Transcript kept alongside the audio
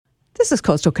This is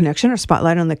Coastal Connection, our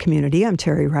spotlight on the community. I'm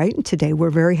Terry Wright, and today we're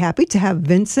very happy to have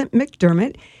Vincent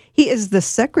McDermott. He is the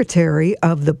secretary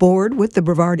of the board with the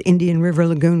Brevard Indian River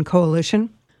Lagoon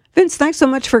Coalition. Vince, thanks so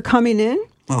much for coming in.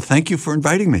 Well, thank you for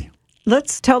inviting me.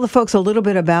 Let's tell the folks a little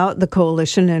bit about the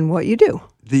coalition and what you do.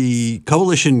 The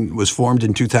coalition was formed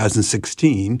in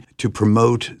 2016 to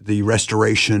promote the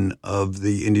restoration of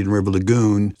the Indian River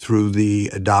Lagoon through the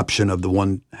adoption of the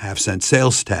 1.5 cent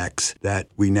sales tax that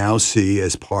we now see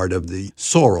as part of the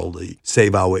SORL, the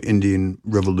Save Our Indian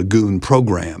River Lagoon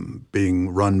program being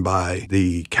run by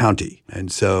the county.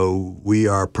 And so we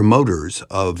are promoters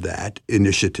of that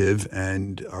initiative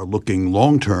and are looking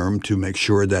long-term to make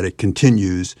sure that it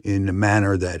continues in the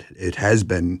manner that it has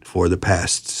been for the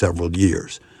past several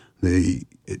years. The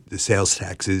sales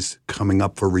tax is coming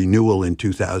up for renewal in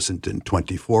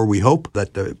 2024. We hope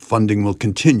that the funding will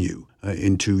continue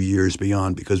in 2 years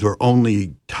beyond because we're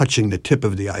only touching the tip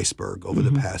of the iceberg over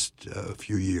the past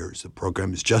few years. The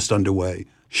program is just underway,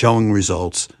 showing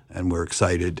results, and we're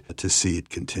excited to see it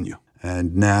continue.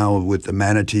 And now with the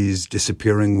manatees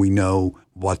disappearing, we know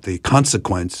what the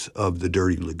consequence of the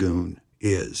dirty lagoon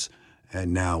is.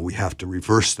 And now we have to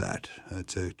reverse that.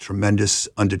 It's a tremendous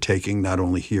undertaking, not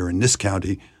only here in this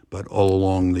county, but all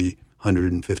along the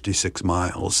 156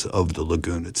 miles of the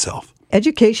lagoon itself.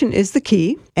 Education is the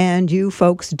key, and you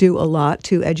folks do a lot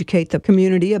to educate the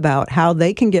community about how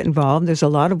they can get involved. There's a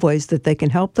lot of ways that they can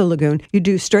help the lagoon. You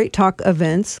do straight talk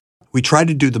events. We try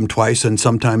to do them twice and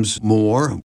sometimes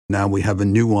more. Now we have a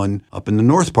new one up in the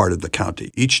north part of the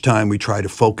county. Each time we try to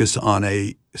focus on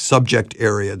a subject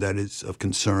area that is of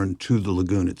concern to the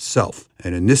lagoon itself.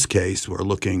 And in this case, we're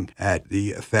looking at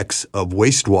the effects of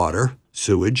wastewater,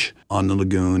 sewage on the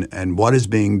lagoon, and what is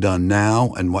being done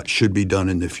now and what should be done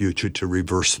in the future to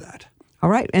reverse that. All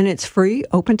right, and it's free,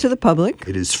 open to the public.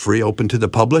 It is free, open to the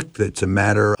public. It's a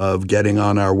matter of getting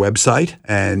on our website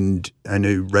and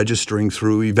registering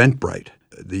through Eventbrite.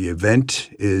 The event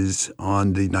is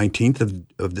on the 19th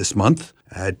of this month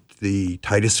at the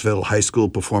Titusville High School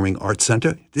Performing Arts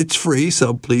Center. It's free,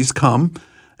 so please come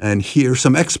and hear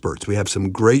some experts. We have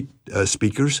some great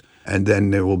speakers, and then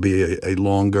there will be a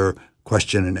longer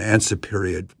question and answer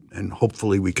period, and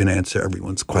hopefully we can answer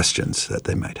everyone's questions that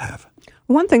they might have.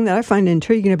 One thing that I find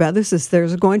intriguing about this is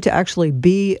there's going to actually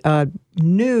be a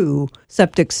new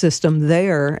septic system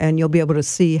there, and you'll be able to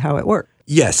see how it works.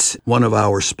 Yes. One of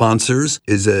our sponsors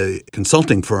is a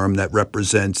consulting firm that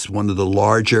represents one of the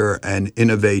larger and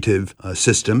innovative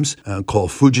systems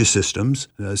called Fuji Systems.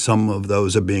 Some of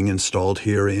those are being installed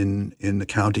here in the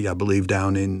county, I believe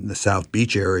down in the South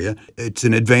Beach area. It's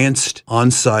an advanced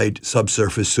on-site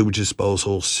subsurface sewage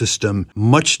disposal system,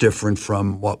 much different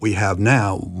from what we have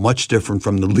now, much different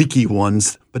from the leaky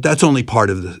ones. But that's only part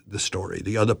of the story.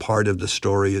 The other part of the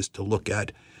story is to look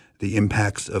at the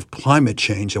impacts of climate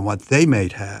change and what they may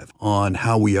have on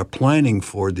how we are planning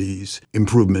for these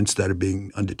improvements that are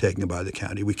being undertaken by the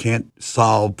county. We can't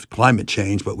solve climate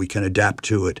change, but we can adapt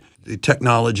to it. The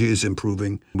technology is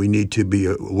improving. We need to be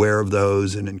aware of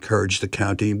those and encourage the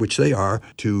county, which they are,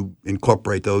 to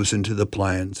incorporate those into the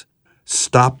plans.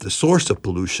 Stop the source of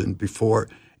pollution before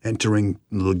entering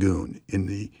the lagoon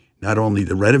in not only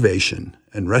the renovation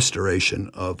and restoration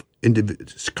of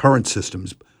current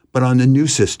systems, but on the new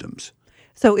systems.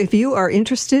 So if you are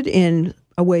interested in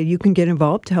a way you can get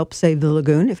involved to help save the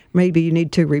lagoon, if maybe you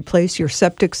need to replace your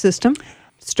septic system,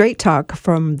 Straight Talk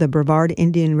from the Brevard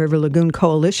Indian River Lagoon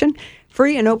Coalition,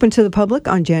 free and open to the public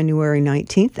on January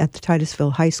 19th at the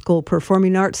Titusville High School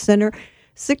Performing Arts Center,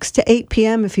 6 to 8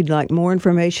 p.m. If you'd like more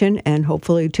information and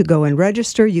hopefully to go and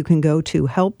register, you can go to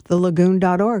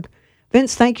helpthelagoon.org.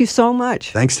 Vince, thank you so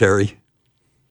much. Thanks, Terry.